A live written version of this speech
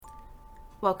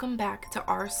Welcome back to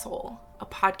Our Soul, a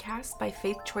podcast by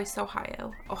Faith Choice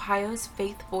Ohio, Ohio's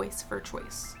faith voice for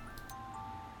choice.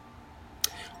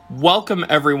 Welcome,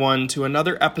 everyone, to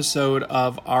another episode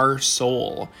of Our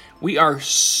Soul. We are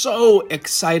so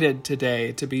excited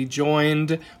today to be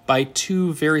joined by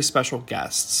two very special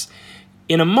guests.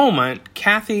 In a moment,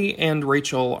 Kathy and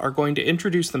Rachel are going to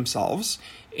introduce themselves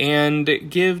and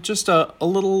give just a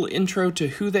little intro to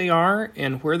who they are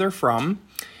and where they're from.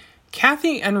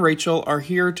 Kathy and Rachel are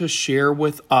here to share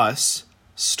with us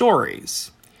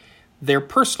stories. Their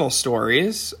personal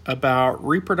stories about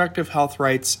reproductive health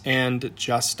rights and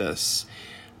justice.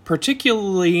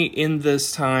 Particularly in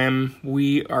this time,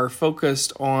 we are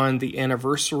focused on the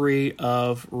anniversary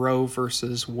of Roe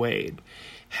versus Wade,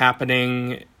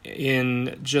 happening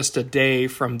in just a day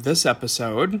from this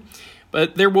episode.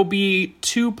 But there will be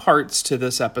two parts to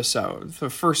this episode. The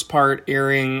first part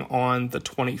airing on the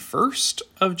 21st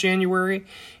of January,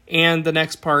 and the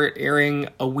next part airing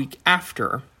a week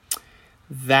after.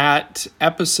 That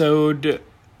episode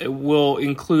will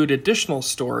include additional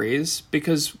stories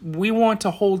because we want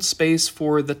to hold space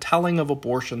for the telling of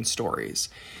abortion stories.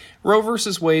 Roe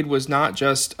versus Wade was not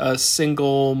just a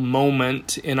single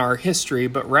moment in our history,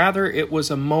 but rather it was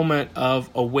a moment of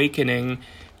awakening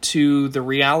to the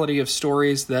reality of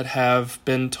stories that have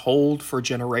been told for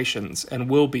generations and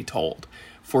will be told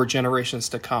for generations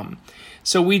to come.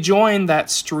 So we join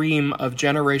that stream of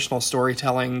generational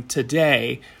storytelling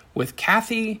today with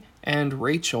Kathy and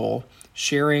Rachel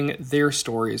sharing their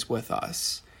stories with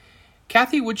us.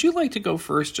 Kathy, would you like to go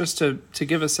first just to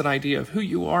give us an idea of who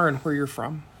you are and where you're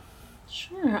from?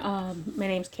 Sure. My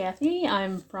name's Kathy.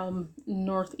 I'm from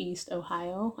Northeast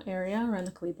Ohio area, around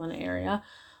the Cleveland area.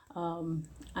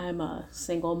 I'm a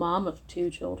single mom of two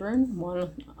children.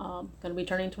 One going to be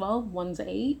turning 12, one's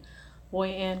 8, boy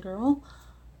and girl.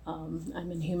 I'm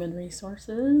in human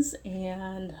resources,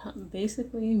 and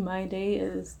basically my day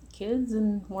is kids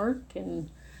and work and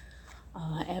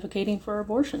advocating for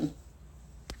abortion.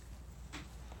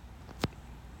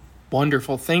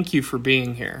 Wonderful. Thank you for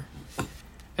being here.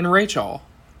 And Rachel.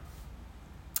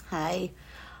 Hi,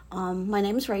 my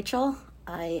name's Rachel.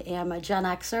 I am a Gen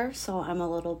Xer, so I'm a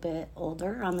little bit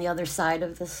older on the other side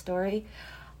of this story.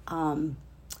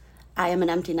 I am an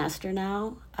empty nester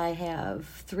now. I have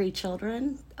 3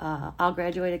 children, all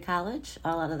graduated college,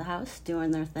 all out of the house,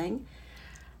 doing their thing.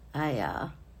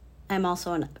 I'm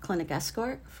also a clinic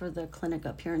escort for the clinic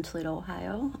up here in Toledo,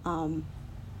 Ohio,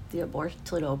 the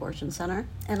Toledo Abortion Center.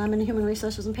 And I'm in human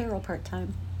resources and payroll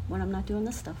part-time when I'm not doing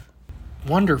this stuff.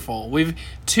 Wonderful. We've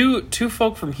two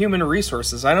folk from human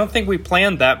resources. I don't think we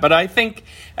planned that, but I think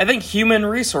human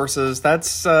resources,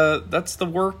 that's the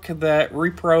work that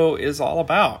Repro is all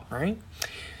about, right?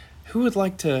 Who would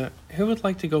like to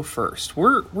go first?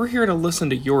 We're here to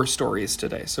listen to your stories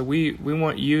today. So we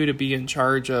want you to be in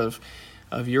charge of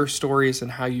your stories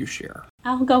and how you share.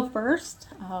 I'll go first.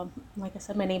 Like I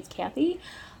said, my name's Kathy.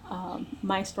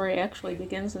 My story actually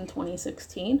begins in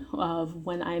 2016 of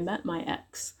when I met my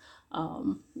ex.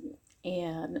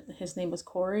 And his name was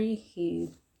Corey.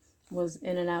 He was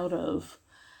in and out of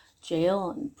jail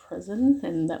and prison,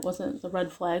 and that wasn't the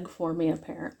red flag for me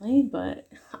apparently, but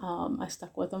I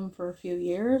stuck with him for a few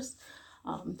years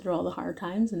through all the hard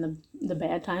times and the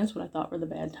bad times, what I thought were the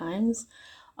bad times.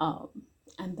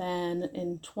 And then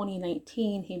in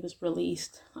 2019, he was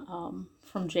released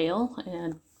from jail,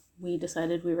 and we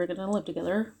decided we were going to live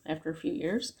together after a few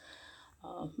years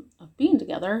of being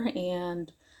together.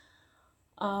 And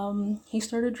he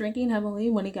started drinking heavily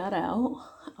when he got out,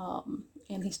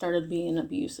 and he started being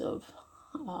abusive.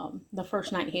 The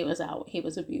first night he was out, he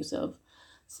was abusive.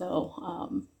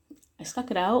 So I stuck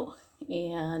it out,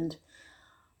 and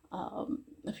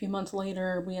a few months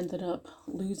later, we ended up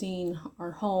losing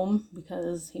our home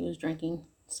because he was drinking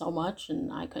so much,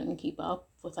 and I couldn't keep up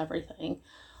with everything.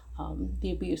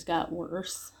 The abuse got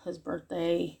worse. His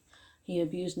birthday, he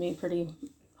abused me pretty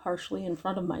harshly in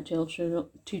front of my 2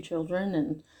 children,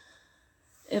 and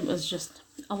it was just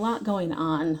a lot going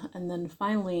on. And then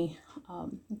finally,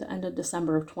 the end of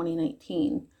December of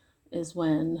 2019 is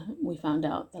when we found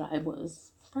out that I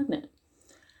was pregnant,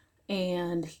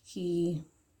 and he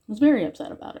was very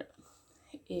upset about it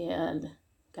and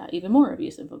got even more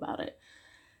abusive about it.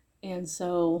 And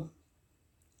so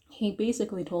he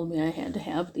basically told me I had to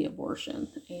have the abortion,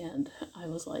 and I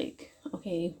was like,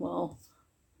 okay, well,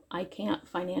 I can't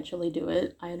financially do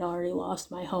it. I had already lost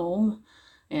my home,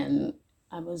 and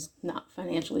I was not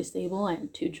financially stable. I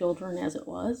had 2 children as it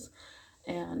was,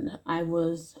 and I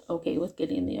was okay with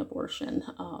getting the abortion.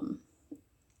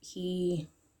 He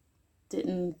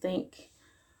didn't think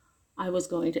I was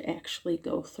going to actually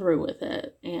go through with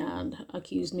it, and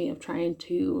accused me of trying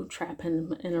to trap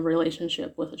him in a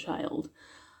relationship with a child.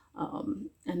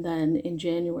 And then in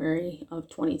January of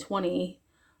 2020,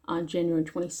 on January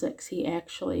 26th, he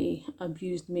actually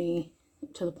abused me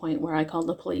to the point where I called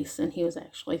the police, and he was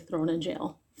actually thrown in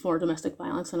jail for domestic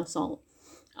violence and assault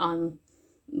on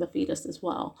the fetus as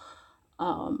well.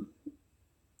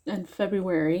 And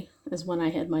February is when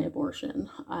I had my abortion.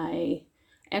 I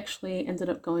actually ended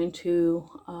up going to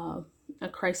a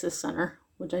crisis center,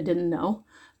 which I didn't know,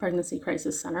 pregnancy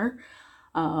crisis center,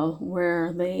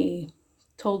 where they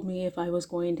told me if I was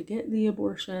going to get the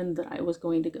abortion, that I was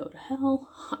going to go to hell,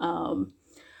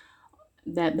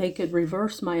 that they could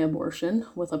reverse my abortion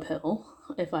with a pill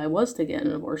if I was to get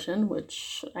an abortion,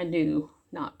 which I knew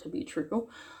not to be true.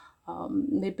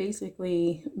 They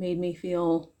basically made me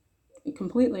feel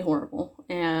completely horrible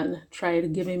and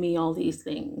tried giving me all these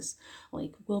things,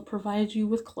 like, we'll provide you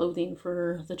with clothing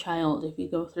for the child if you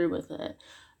go through with it.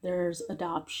 There's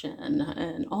adoption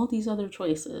and all these other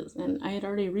choices. And I had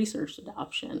already researched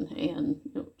adoption, and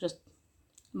just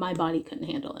my body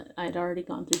couldn't handle it. I had already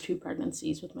gone through 2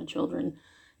 pregnancies with my children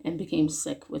and became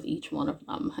sick with each one of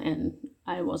them, and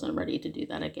I wasn't ready to do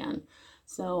that again.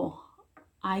 So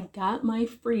I got my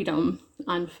freedom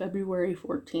on February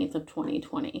 14th of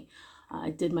 2020. I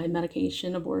did my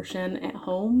medication abortion at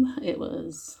home. It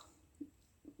was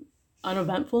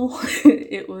uneventful.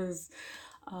 It was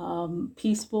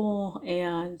peaceful,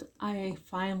 and I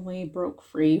finally broke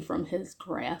free from his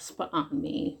grasp on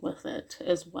me with it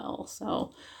as well.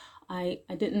 So I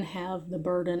didn't have the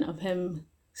burden of him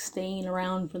staying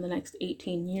around for the next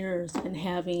 18 years and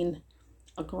having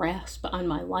a grasp on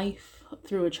my life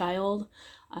through a child.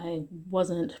 I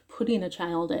wasn't putting a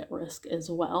child at risk as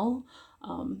well,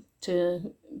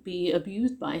 to be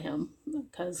abused by him,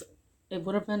 because it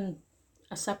would have been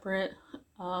a separate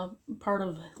part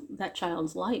of that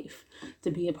child's life to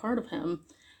be a part of him,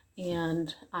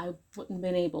 and I wouldn't have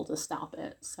been able to stop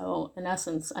it. So in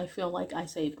essence, I feel like I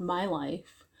saved my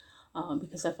life,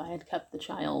 because if I had kept the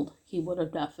child, he would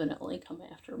have definitely come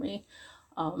after me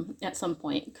at some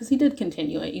point, because he did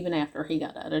continue it even after he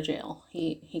got out of jail.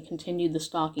 He continued the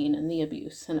stalking and the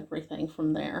abuse and everything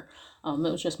from there.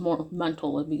 It was just more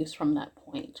mental abuse from that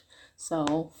point.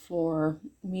 So for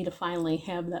me to finally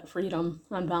have that freedom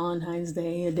on Valentine's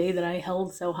Day, a day that I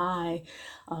held so high,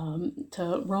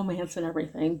 to romance and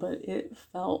everything, but it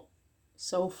felt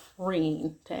so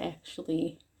freeing to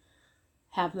actually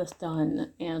have this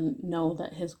done and know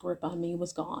that his grip on me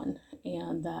was gone,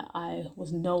 and that I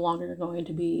was no longer going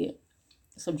to be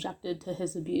subjected to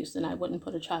his abuse, and I wouldn't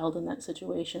put a child in that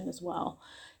situation as well.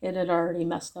 It had already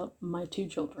messed up my 2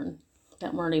 children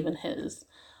that weren't even his,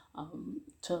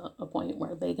 to a point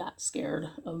where they got scared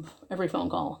of every phone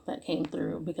call that came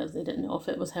through because they didn't know if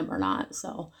it was him or not.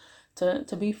 So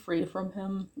to be free from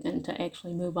him and to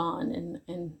actually move on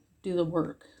and do the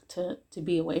work to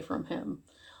be away from him,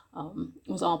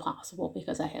 was all possible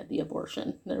because I had the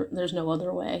abortion. There's no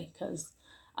other way, because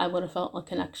I would have felt a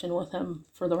connection with him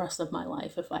for the rest of my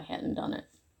life if I hadn't done it.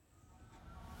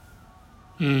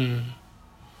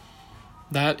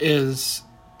 That is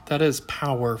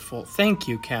powerful. Thank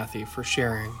you, Kathy, for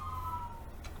sharing.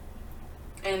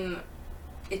 And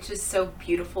it's just so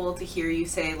beautiful to hear you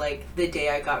say, like, the day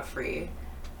I got free,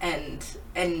 and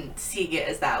seeing it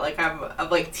as that. Like, I'm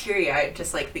like teary-eyed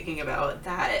just like thinking about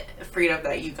that freedom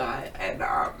that you got. And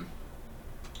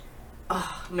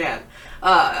oh man,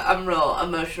 I'm real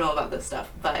emotional about this stuff,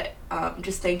 but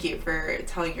just thank you for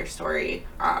telling your story.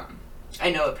 I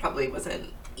know it probably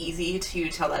wasn't easy to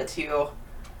tell that to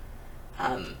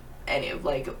any,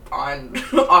 like, on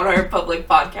our public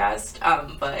podcast,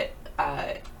 but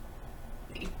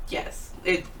yes,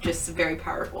 it's just very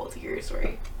powerful to hear your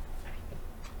story.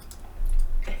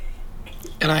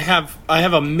 And I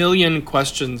have a million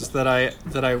questions that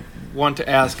I want to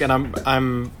ask, and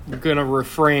I'm gonna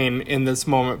refrain in this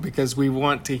moment because we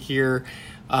want to hear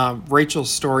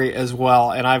Rachel's story as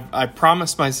well. And I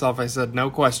promised myself, I said no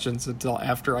questions until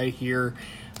after I hear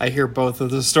both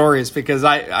of the stories, because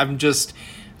I'm just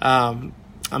I'm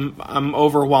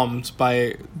overwhelmed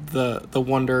by the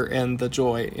wonder and the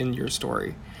joy in your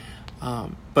story.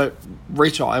 But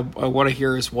Rachel, I want to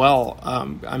hear as well.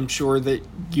 I'm sure that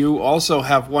you also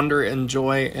have wonder and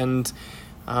joy and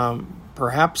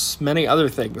perhaps many other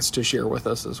things to share with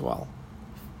us as well.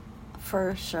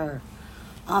 For sure.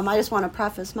 I just want to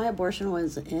preface, my abortion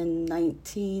was in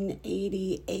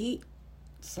 1988,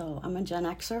 so I'm a Gen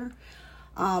Xer.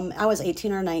 I was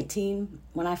 18 or 19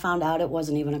 when I found out. It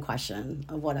wasn't even a question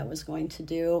of what I was going to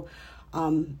do.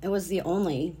 It was the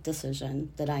only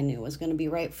decision that I knew was going to be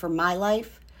right for my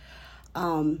life.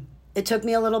 It took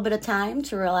me a little bit of time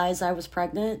to realize I was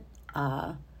pregnant.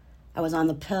 I was on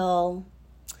the pill.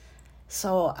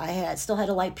 So I still had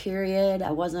a light period.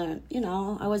 I wasn't,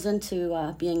 I was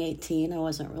into being 18. I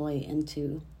wasn't really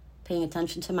into paying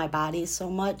attention to my body so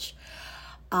much.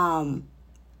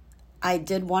 I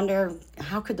did wonder,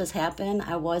 how could this happen?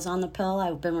 I was on the pill.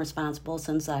 I've been responsible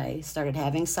since I started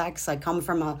having sex. I come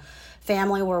from a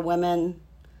family where women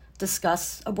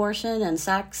discuss abortion and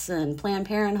sex and Planned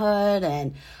Parenthood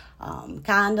and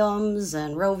condoms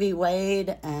and Roe v.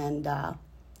 Wade. And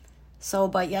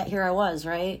but yet here I was,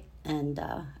 right? And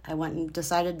I went and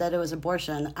decided that it was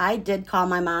abortion. I did call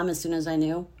my mom as soon as I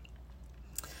knew.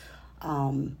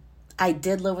 I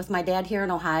did live with my dad here in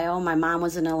Ohio. My mom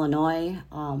was in Illinois.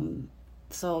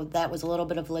 So that was a little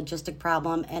bit of a logistic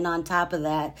problem. And on top of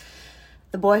that,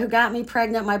 the boy who got me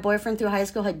pregnant, my boyfriend through high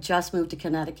school, had just moved to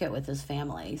Connecticut with his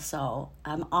family. So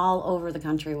I'm all over the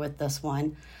country with this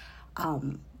one.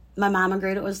 My mom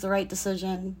agreed it was the right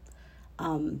decision.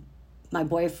 My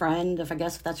boyfriend, if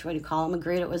that's what you call him,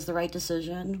 agreed it was the right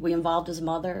decision. We involved his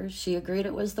mother. She agreed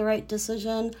it was the right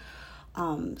decision.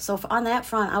 So on that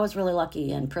front, I was really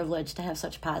lucky and privileged to have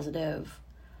such positive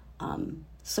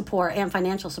support and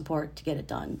financial support to get it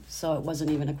done. So it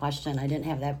wasn't even a question. I didn't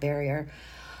have that barrier.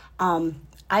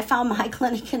 I found my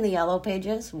clinic in the Yellow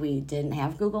Pages. We didn't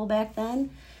have Google back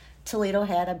then. Toledo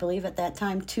had, I believe at that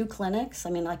time, 2 clinics.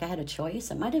 I had a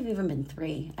choice. It might have even been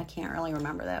 3. I can't really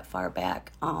remember that far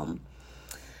back.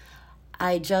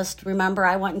 I just remember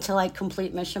I went into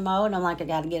complete mission mode. I'm like, I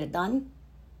got to get it done.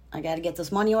 I got to get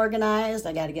this money organized.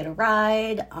 I got to get a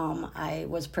ride. I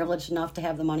was privileged enough to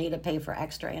have the money to pay for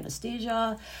extra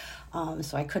anesthesia.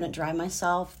 So I couldn't drive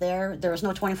myself there. There was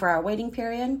no 24-hour waiting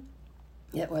period.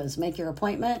 It was make your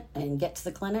appointment and get to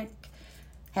the clinic,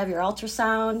 have your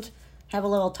ultrasound, have a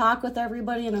little talk with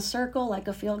everybody in a circle, like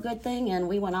a feel-good thing, and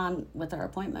we went on with our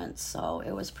appointments. So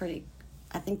it was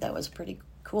I think that was pretty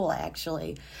cool,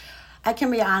 actually. I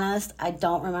can be honest, I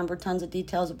don't remember tons of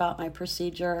details about my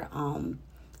procedure.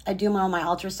 I do know my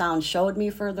ultrasound showed me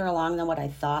further along than what I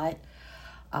thought.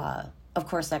 Of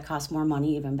course, that cost more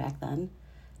money even back then.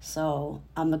 So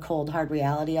the cold, hard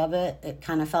reality of it, it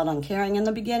kind of felt uncaring in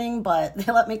the beginning, but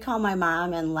they let me call my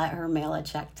mom and let her mail a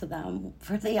check to them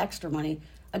for the extra money.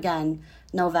 Again,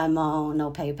 no Venmo,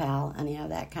 no PayPal, any of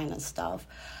that kind of stuff.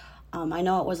 I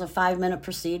know it was a 5-minute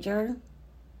procedure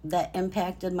that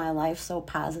impacted my life so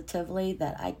positively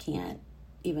that I can't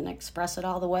even express it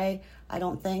all the way, I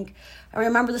don't think. I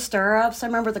remember the stirrups. I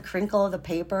remember the crinkle of the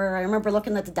paper. I remember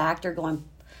looking at the doctor going,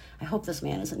 I hope this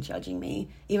man isn't judging me,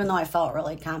 even though I felt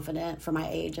really confident for my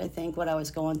age, I think, what I was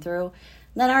going through.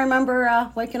 And then I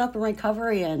remember waking up in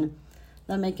recovery and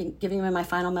then giving me my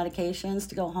final medications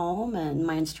to go home, and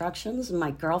my instructions, and my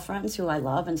girlfriends, who I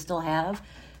love and still have,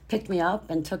 picked me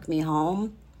up and took me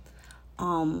home.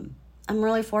 I'm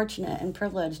really fortunate and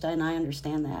privileged, and I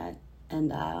understand that.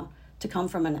 And to come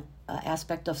from an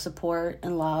aspect of support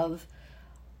and love,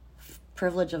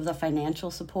 privilege of the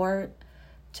financial support,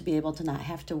 to be able to not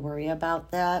have to worry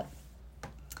about that.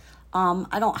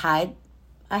 I don't hide.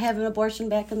 I had an abortion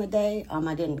back in the day.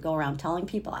 I didn't go around telling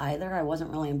people either. I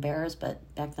wasn't really embarrassed, but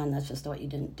back then that's just what you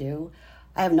didn't do.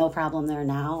 I have no problem there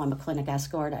now. I'm a clinic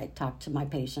escort. I talk to my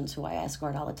patients who I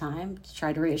escort all the time to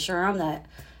try to reassure them that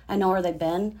I know where they've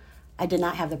been. I did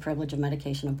not have the privilege of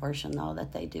medication abortion, though,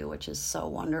 that they do, which is so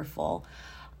wonderful.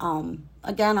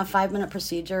 Again, a 5-minute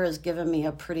procedure has given me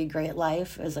a pretty great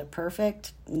life. Is it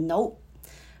perfect? Nope.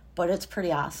 But it's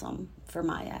pretty awesome for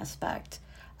my aspect.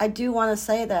 I do want to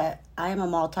say that I am a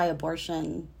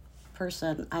multi-abortion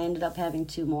person. I ended up having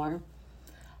 2 more.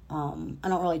 I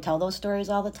don't really tell those stories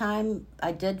all the time.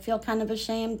 I did feel kind of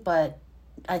ashamed, but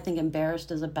I think embarrassed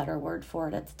is a better word for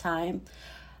it at the time.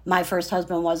 My first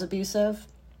husband was abusive.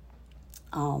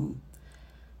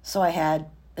 So I had,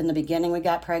 in the beginning, we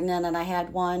got pregnant and I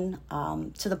had one,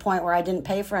 to the point where I didn't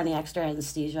pay for any extra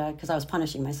anesthesia because I was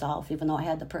punishing myself, even though I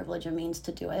had the privilege and means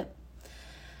to do it.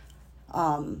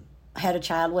 I had a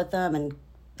child with them and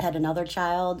had another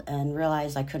child and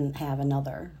realized I couldn't have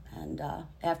another. And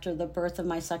after the birth of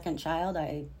my second child,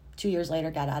 I 2 years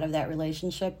later got out of that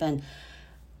relationship and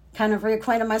kind of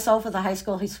reacquainted myself with a high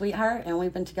school sweetheart, and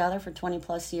we've been together for 20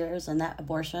 plus years. And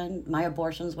my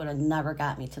abortions would have never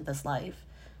got me to this life,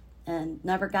 and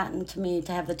never gotten to me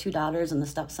to have the 2 daughters and the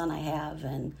stepson I have,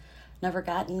 and never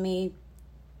gotten me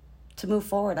to move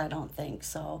forward, I don't think.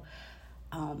 So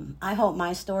I hope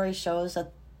my story shows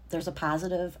that there's a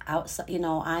positive outside.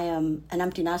 I am an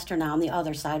empty nester now on the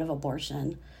other side of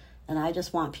abortion, and I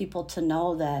just want people to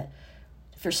know that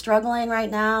if you're struggling right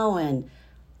now and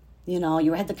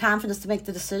you had the confidence to make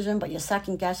the decision, but you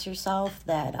second guess yourself,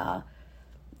 that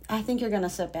I think you're going to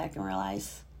sit back and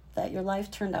realize that your life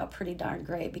turned out pretty darn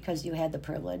great because you had the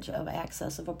privilege of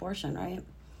access of abortion, right?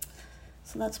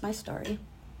 So that's my story.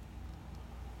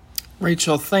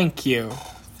 Rachel, thank you.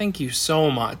 Thank you so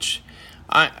much.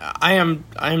 I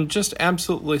am just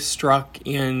absolutely struck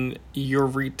in your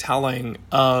retelling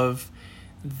of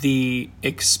the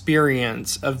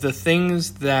experience of the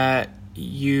things that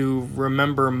you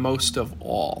remember most of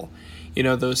all. You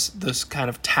know, those kind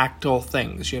of tactile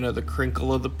things, you know, the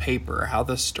crinkle of the paper, how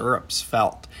the stirrups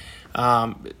felt.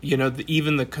 You know,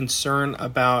 even the concern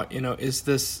about, you know, is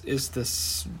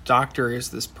this doctor, is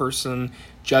this person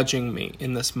judging me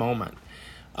in this moment?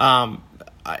 I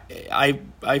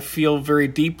feel very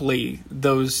deeply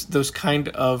those kind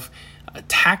of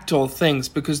tactile things,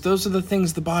 because those are the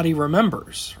things the body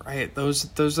remembers, right?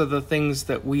 Those are the things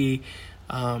that we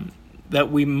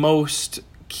most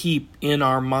keep in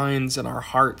our minds and our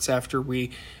hearts after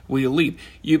we leave.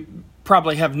 You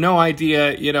probably have no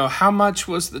idea, you know, how much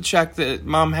was the check that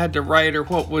mom had to write, or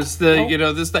what was the, you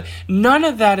know, this, that. None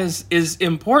of that is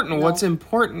important. No. What's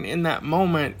important in that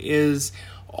moment is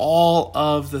all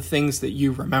of the things that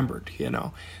you remembered, you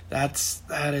know. That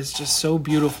is just so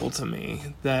beautiful to me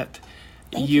that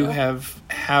you have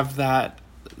that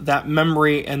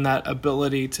memory and that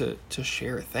ability to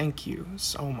share. Thank you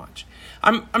so much.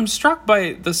 I'm struck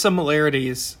by the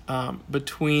similarities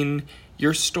between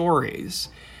your stories,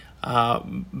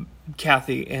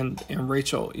 Kathy and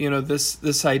Rachel. You know,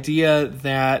 this idea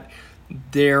that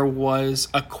there was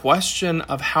a question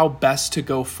of how best to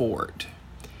go forward,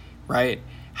 right?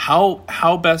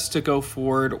 How best to go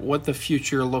forward, what the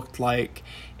future looked like.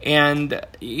 And,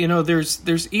 you know,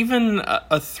 there's even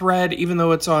a thread, even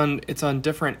though it's on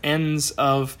different ends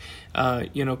of,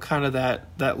 you know, kind of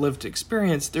that lived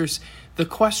experience. There's the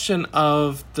question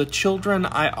of the children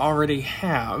I already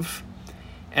have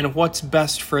and what's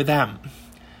best for them.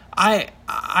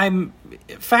 I'm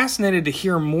fascinated to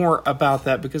hear more about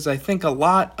that, because I think a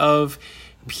lot of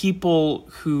people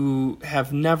who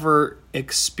have never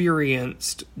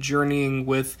experienced journeying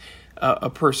with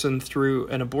a person through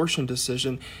an abortion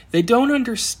decision, they don't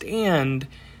understand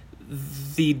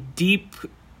the deep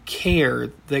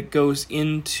care that goes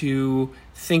into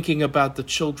thinking about the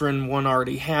children one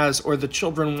already has, or the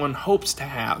children one hopes to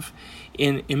have,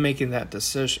 in making that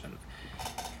decision.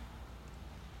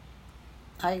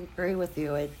 I agree with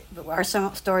you. Our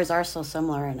stories are so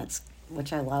similar, and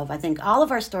which I love. I think all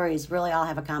of our stories really all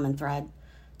have a common thread,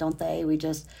 don't they? We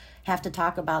just have to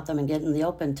talk about them and get in the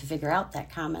open to figure out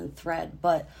that common thread.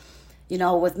 But, you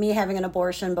know, with me having an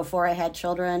abortion before I had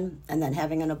children, and then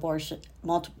having an abortion,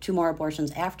 2 more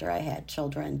abortions after I had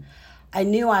children, I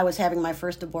knew I was having my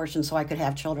first abortion so I could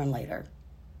have children later,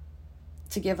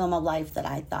 to give them a life that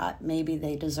I thought maybe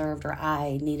they deserved, or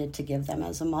I needed to give them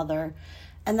as a mother.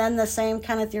 And then the same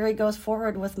kind of theory goes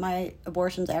forward with my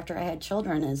abortions after I had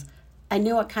children. Is I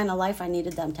knew what kind of life I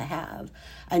needed them to have.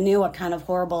 I knew what kind of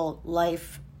horrible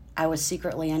life I was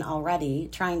secretly in already,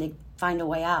 trying to find a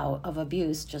way out of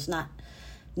abuse, just not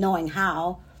knowing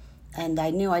how. And I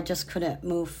knew I just couldn't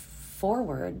move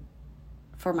forward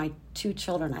for my 2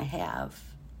 children I have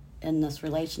in this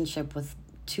relationship with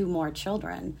 2 more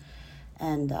children.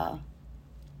 And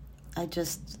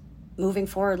moving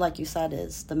forward, like you said,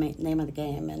 is the name of the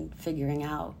game, and figuring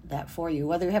out that for you,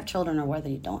 whether you have children or whether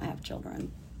you don't have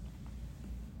children.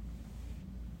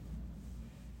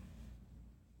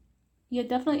 Yeah,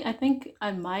 definitely. I think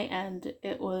on my end,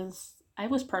 I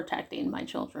was protecting my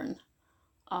children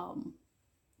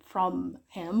from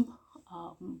him.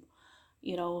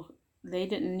 You know, they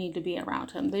didn't need to be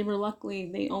around him.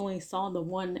 They only saw the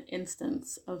one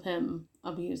instance of him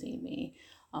abusing me.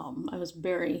 I was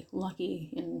very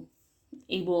lucky and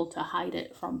able to hide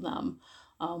it from them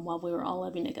while we were all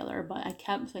living together. But I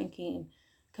kept thinking,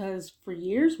 because for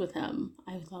years with him,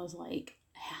 I was like,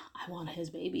 I want his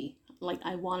baby. Like,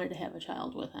 I wanted to have a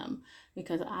child with him,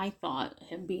 because I thought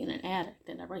him being an addict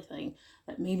and everything,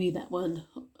 that maybe that would,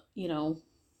 you know,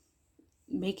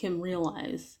 make him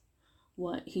realize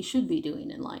what he should be doing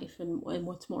in life, and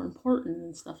what's more important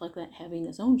and stuff like that, having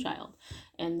his own child.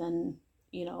 And then,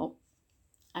 you know,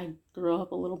 I grew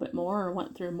up a little bit more and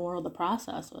went through more of the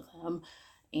process with him,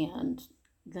 and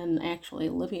then actually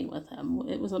living with him.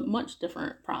 It was a much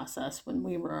different process when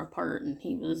we were apart and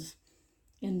he was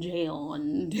in jail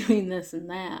and doing this and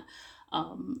that.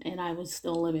 And I was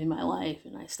still living my life,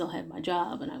 and I still had my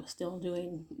job, and I was still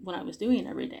doing what I was doing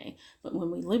every day. But when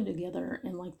we lived together,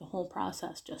 and like the whole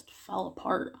process just fell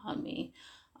apart on me,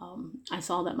 I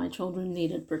saw that my children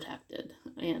needed protected.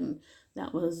 And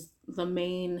that was the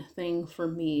main thing for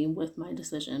me with my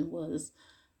decision, was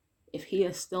if he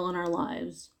is still in our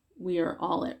lives, we are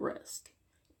all at risk.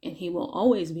 and he will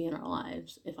always be in our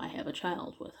lives if I have a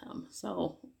child with him.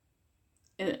 So,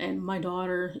 and my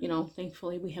daughter,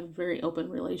 thankfully we have a very open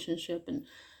relationship, and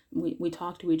we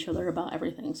talk to each other about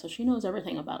everything. So she knows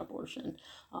everything about abortion.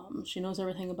 She knows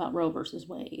everything about Roe versus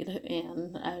Wade,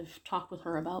 and I've talked with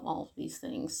her about all of these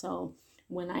things. So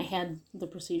when I had the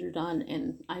procedure done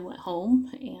and I went home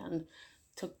and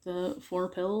took the 4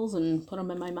 pills and put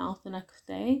them in my mouth the next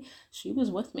day, she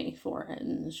was with me for it,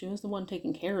 and she was the one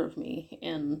taking care of me.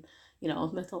 And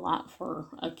that's a lot for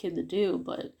a kid to do,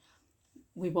 but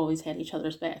we've always had each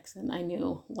other's backs, and I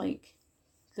knew, like,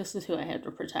 this is who I had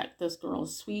to protect. This girl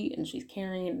is sweet, and she's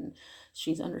caring, and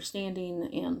she's understanding,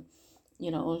 and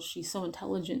she's so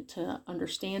intelligent to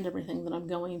understand everything that I'm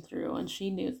going through, and she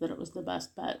knew that it was the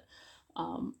best bet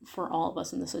for all of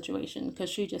us in the situation, because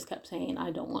she just kept saying,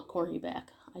 I don't want Corey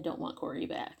back. I don't want Corey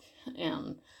back.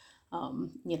 And,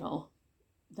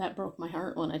 that broke my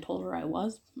heart when I told her I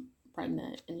was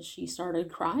pregnant, and she started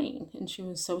crying, and she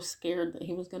was so scared that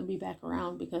he was going to be back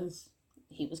around because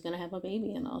he was going to have a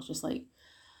baby. And I was just like,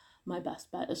 my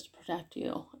best bet is to protect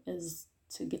you, is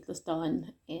to get this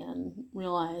done and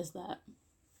realize that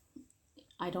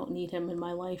I don't need him in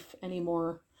my life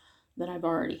anymore than I've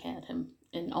already had him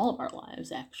in all of our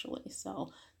lives, actually.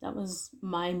 So that was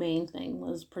my main thing,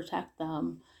 was protect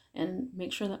them and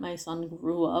make sure that my son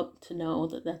grew up to know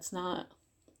that that's not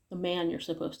the man you're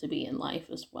supposed to be in life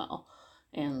as well.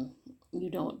 And you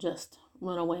don't just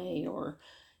run away or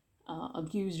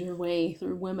abuse your way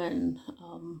through women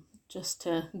just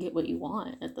to get what you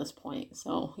want at this point.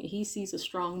 So he sees a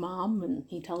strong mom, and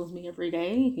he tells me every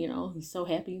day, he's so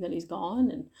happy that he's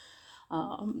gone,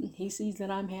 and he sees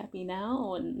that I'm happy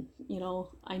now, and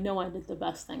I know I did the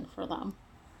best thing for them.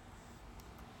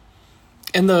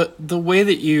 And the way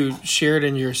that you shared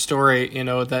in your story,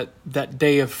 that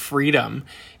day of freedom,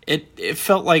 it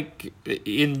felt like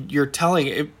in your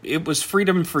telling, it was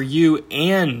freedom for you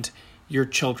and your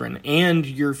children and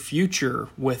your future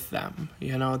with them.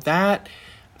 That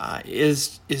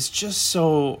is just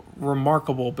so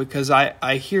remarkable, because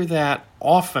I hear that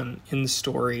often in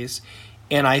stories,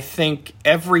 and I think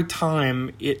every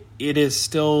time it is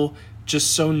still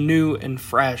just so new and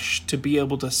fresh to be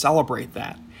able to celebrate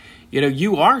that.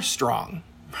 You are strong.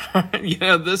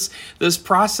 This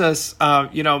process,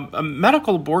 a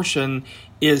medical abortion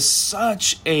is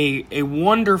such a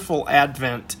wonderful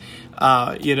advent,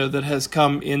 that has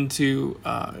come into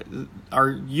our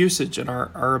usage and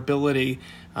our ability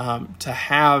to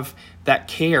have that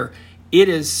care. It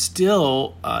is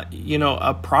still,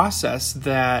 a process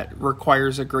that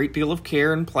requires a great deal of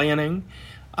care and planning.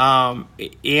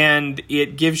 And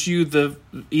it gives you the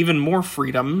even more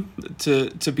freedom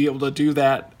to be able to do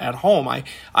that at home.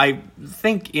 I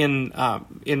think in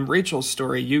Rachel's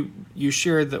story, you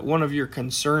shared that one of your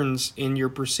concerns in your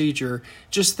procedure,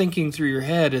 just thinking through your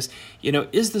head, is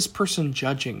this person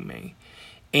judging me?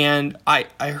 And I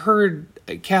heard,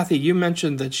 Kathy, you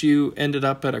mentioned that you ended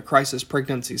up at a crisis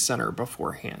pregnancy center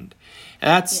beforehand.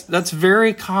 And that's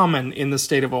very common in the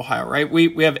state of Ohio, right?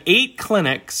 We have 8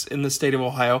 clinics in the state of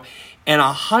Ohio and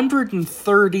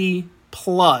 130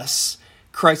 plus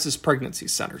crisis pregnancy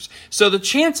centers. So the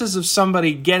chances of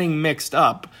somebody getting mixed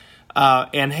up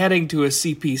and heading to a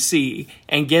CPC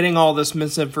and getting all this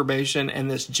misinformation and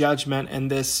this judgment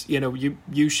and this,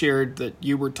 you shared that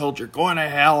you were told you're going to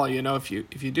hell, if you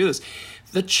do this.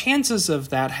 The chances of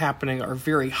that happening are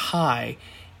very high,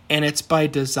 and it's by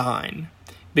design,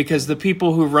 because the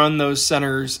people who run those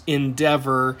centers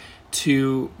endeavor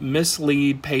to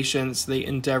mislead patients. They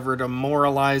endeavor to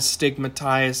moralize,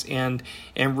 stigmatize, and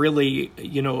really,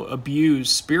 abuse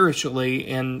spiritually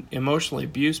and emotionally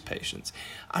abuse patients.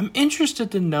 I'm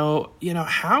interested to know,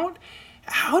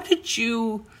 how did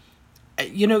you,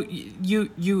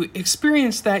 you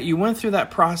experienced that, you went through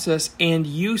that process, and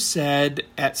you said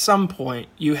at some point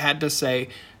you had to say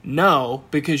no,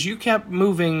 because you kept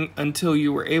moving until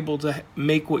you were able to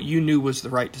make what you knew was the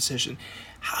right decision.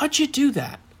 How'd you do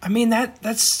that? I mean,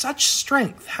 that's such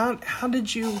strength. How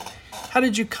did you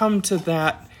come to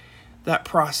that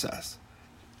process?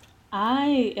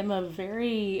 I am a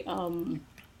very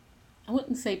I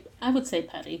would say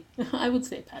petty. I would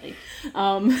say petty.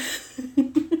 I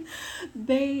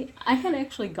had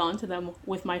actually gone to them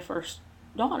with my first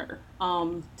daughter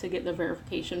to get the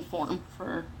verification form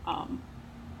for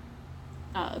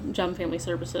Gem Family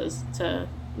Services to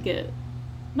get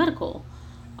medical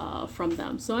from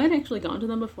them. So I had actually gone to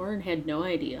them before and had no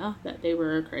idea that they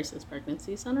were a crisis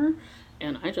pregnancy center.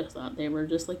 And I just thought they were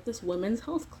just like this women's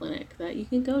health clinic that you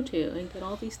can go to and get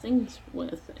all these things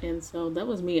with. And so that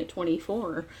was me at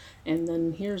 24. And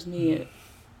then here's me at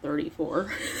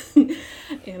 34. And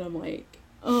I'm like,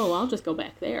 oh, I'll just go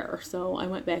back there. So I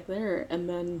went back there, and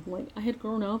then like I had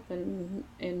grown up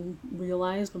and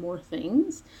realized more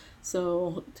things.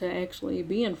 So to actually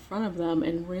be in front of them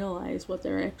and realize what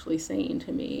they're actually saying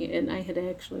to me, and I had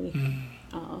actually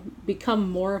become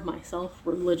more of myself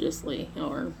religiously,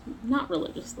 or not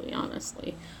religiously,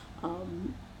 honestly.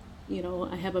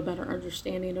 I have a better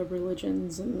understanding of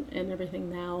religions and everything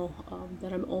now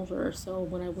that I'm older. So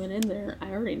when I went in there,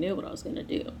 I already knew what I was going to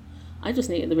do. I just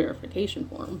needed the verification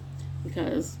form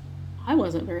because I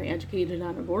wasn't very educated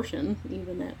on abortion,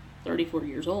 even at 34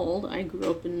 years old. I grew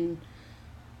up in,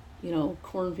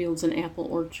 cornfields and apple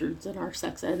orchards, and our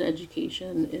sex ed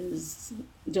education is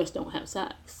just don't have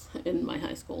sex in my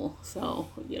high school. So,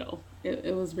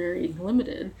 it was very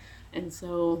limited. And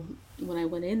so when I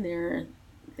went in there,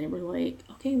 they were like,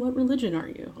 okay, what religion are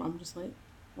you? I'm just like,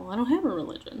 well, I don't have a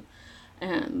religion.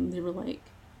 And they were like,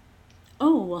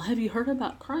 oh, well, have you heard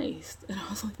about Christ? And I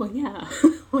was like, well, yeah,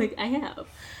 like I have.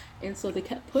 And so they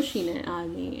kept pushing it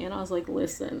on me. And I was like,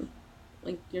 listen,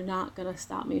 like, you're not going to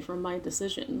stop me from my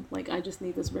decision. Like, I just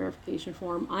need this verification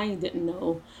form. I didn't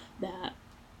know that,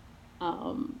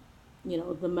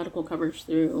 the medical coverage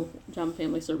through Job and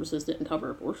Family Services didn't cover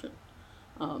abortion.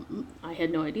 I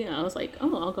had no idea. I was like,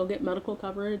 oh, I'll go get medical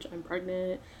coverage. I'm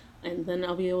pregnant. And then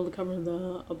I'll be able to cover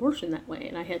the abortion that way.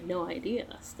 And I had no idea.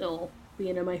 Still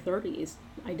being in my 30s,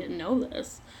 I didn't know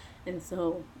this. And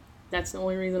so that's the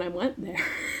only reason I went there.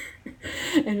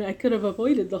 And I could have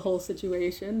avoided the whole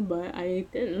situation, but I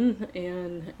didn't.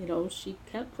 And, she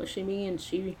kept pushing me, and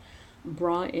she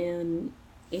brought in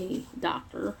a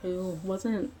doctor who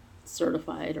wasn't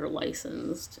certified or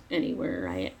licensed anywhere.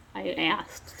 I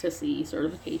asked to see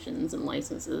certifications and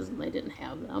licenses, and they didn't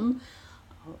have them.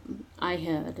 I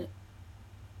had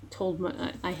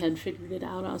figured it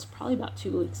out. I was probably about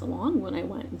 2 weeks along when I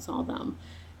went and saw them,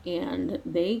 and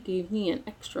they gave me an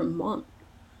extra month,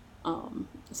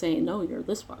 saying, no, you're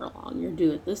this far along, you're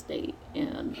due at this date,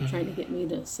 and trying to get me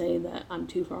to say that I'm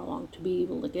too far along to be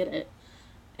able to get it.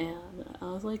 And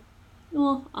I was like,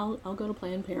 well, I'll go to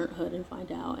Planned Parenthood and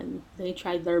find out. And they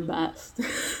tried their best.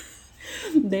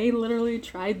 They literally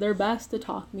tried their best to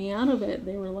talk me out of it.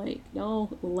 They were like,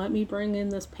 no, let me bring in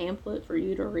this pamphlet for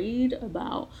you to read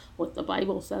about what the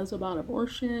Bible says about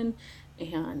abortion.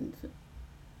 And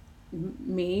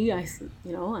me, I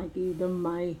gave them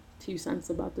my 2 cents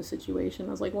about the situation.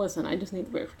 I was like, listen, I just need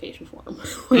the verification form.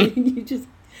 Like,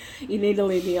 you need to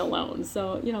leave me alone.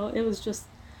 So, it was just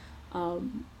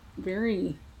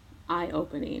very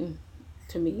eye-opening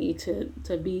to me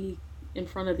to be in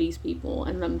front of these people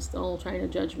and them still trying to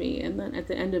judge me, and then at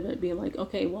the end of it being like,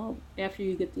 okay, well, after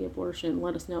you get the abortion,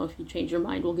 let us know. If you change your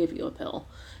mind, we'll give you a pill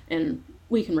and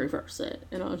we can reverse it.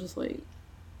 And I was just like,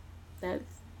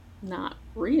 that's not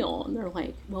real. And they're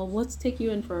like, well, let's take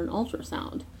you in for an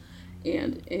ultrasound.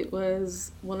 And it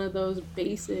was one of those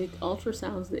basic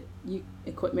ultrasounds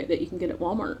equipment that you can get at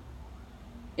Walmart.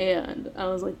 And I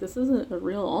was like, this isn't a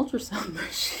real ultrasound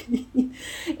machine.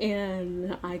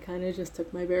 And I kind of just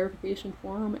took my verification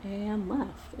form and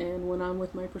left and went on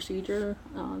with my procedure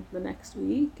the next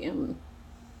week, and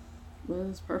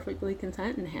was perfectly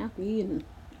content and happy. And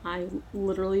I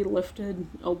literally lifted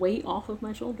a weight off of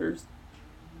my shoulders.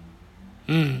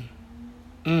 And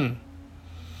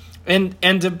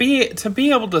to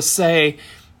be able to say,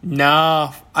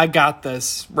 no, I got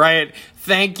this, right?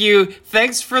 Thank you.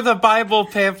 Thanks for the Bible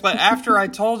pamphlet. After I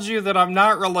told you that I'm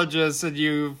not religious and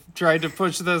you tried to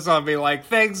push this on me, like,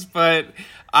 thanks, but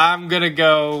I'm going to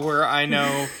go where I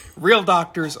know real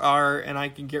doctors are and I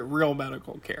can get real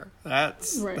medical care.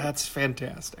 That's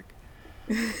fantastic.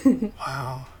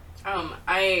 Wow.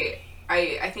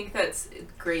 I think that's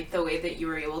great, the way that you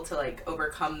were able to, like,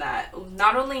 overcome that.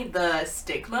 Not only the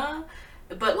stigma,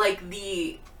 but, like,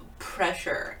 the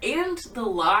pressure and the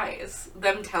lies,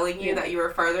 them telling you that you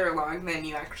were farther along than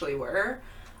you actually were,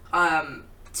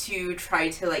 to try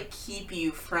to, like, keep you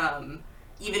from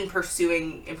even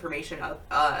pursuing information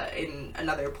in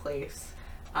another place.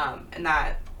 And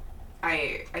that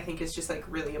I think is just, like,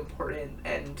 really important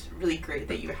and really great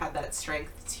that you had that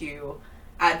strength to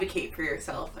advocate for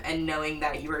yourself, and knowing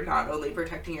that you were not only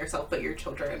protecting yourself but your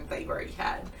children that you already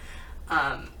had.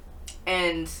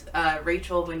 And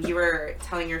Rachel, when you were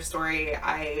telling your story,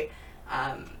 I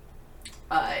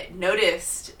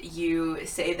noticed you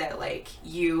say that, like,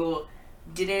 you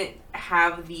didn't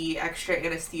have the extra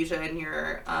anesthesia in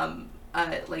your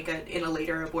in a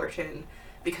later abortion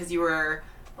because you were,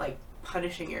 like,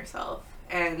 punishing yourself.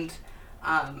 And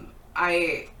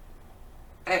I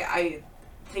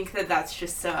think that that's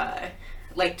just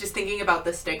just thinking about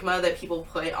the stigma that people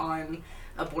put on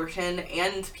abortion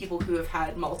and people who have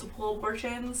had multiple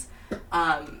abortions.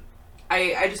 I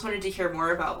I just wanted to hear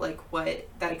more about like what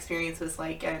that experience was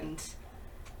like and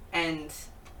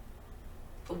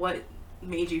what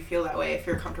made you feel that way, if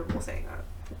you're comfortable saying that.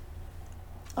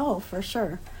 Oh, for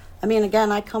sure. I mean, again,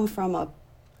 I come from a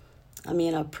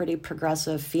pretty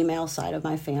progressive female side of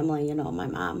my family. You know, my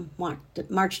mom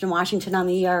marched in Washington on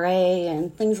the ERA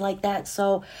and things like that.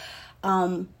 So,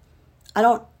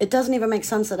 it doesn't even make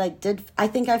sense that I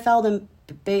think I felt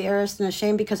embarrassed and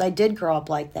ashamed because I did grow up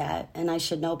like that, and I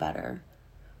should know better,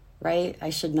 right? I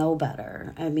should know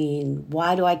better. I mean,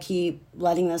 why do I keep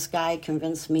letting this guy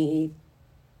convince me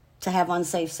to have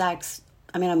unsafe sex?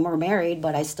 I mean, we're married,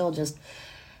 but I still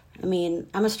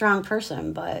I'm a strong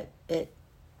person, but I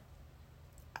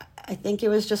think it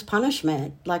was just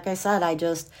punishment. Like I said, I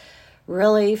just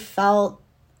really felt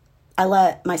I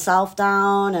let myself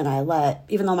down, and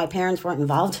even though my parents weren't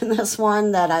involved in this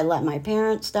one, that I let my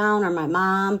parents down or my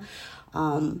mom.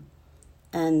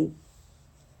 And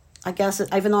I guess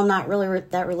even though I'm not really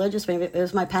that religious, maybe it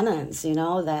was my penance,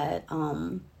 that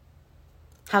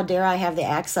how dare I have the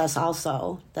access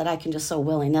also that I can just so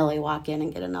willy-nilly walk in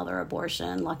and get another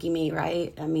abortion. Lucky me,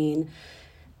 right? I mean,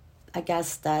 I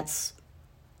guess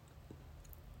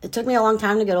it took me a long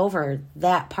time to get over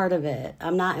that part of it.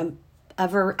 And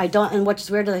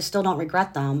what's weird is I still don't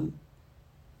regret them,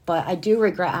 but I do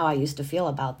regret how I used to feel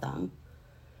about them.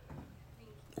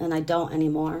 And I don't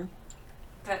anymore.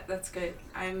 That's good.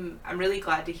 I'm really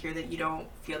glad to hear that you don't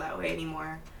feel that way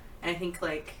anymore. And I think,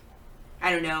 like,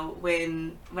 I don't know,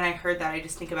 when I heard that, I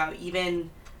just think about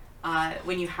even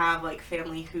when you have like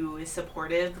family who is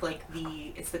supportive, like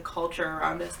it's the culture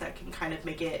around us that can kind of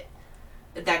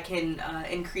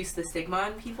increase the stigma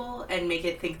on people and make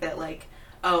it think that like,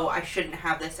 oh, I shouldn't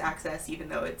have this access even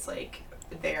though it's like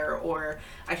there, or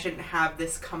I shouldn't have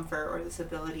this comfort or this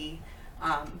ability,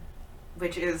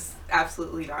 which is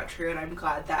absolutely not true. And I'm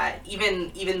glad that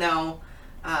even though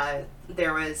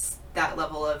there was that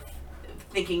level of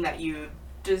thinking that you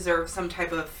deserve some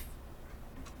type of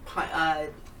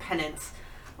penance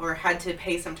or had to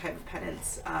pay some type of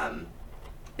penance,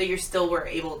 that you still were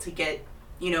able to get,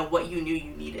 what you knew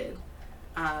you needed,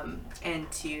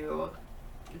 and to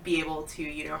be able to,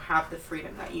 have the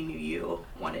freedom that you knew you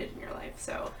wanted in your life.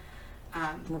 So,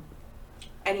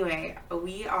 anyway,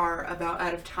 we are about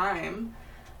out of time.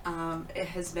 It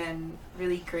has been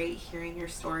really great hearing your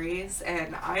stories,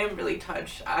 and I am really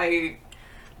touched. I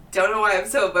don't know why I'm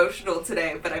so emotional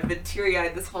today, but I've been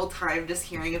teary-eyed this whole time just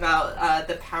hearing about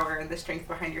the power and the strength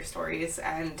behind your stories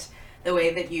and the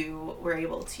way that you were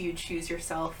able to choose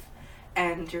yourself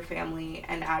and your family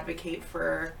and advocate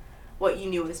for what you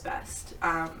knew was best.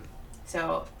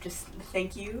 So just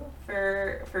thank you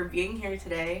for being here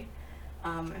today,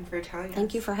 and for telling us.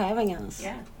 Thank you for having us.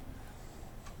 Yeah.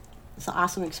 It's an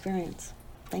awesome experience.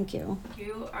 Thank you.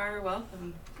 You are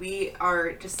welcome. We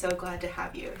are just so glad to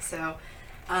have you. So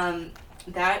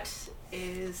that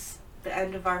is the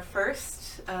end of our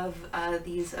first of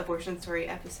these abortion story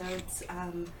episodes.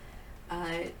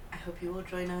 I hope you will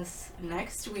join us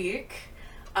next week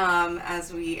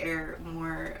as we air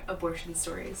more abortion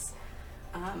stories.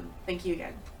 Thank you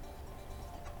again.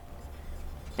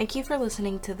 Thank you for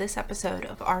listening to this episode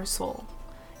of Our Soul.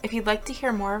 If you'd like to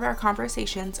hear more of our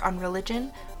conversations on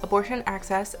religion, abortion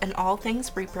access, and all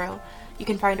things repro, you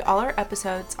can find all our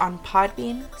episodes on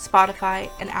Podbean, Spotify,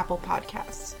 and Apple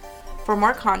Podcasts. For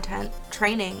more content,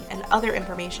 training, and other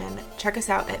information, check us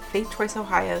out at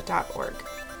faithchoiceohio.org.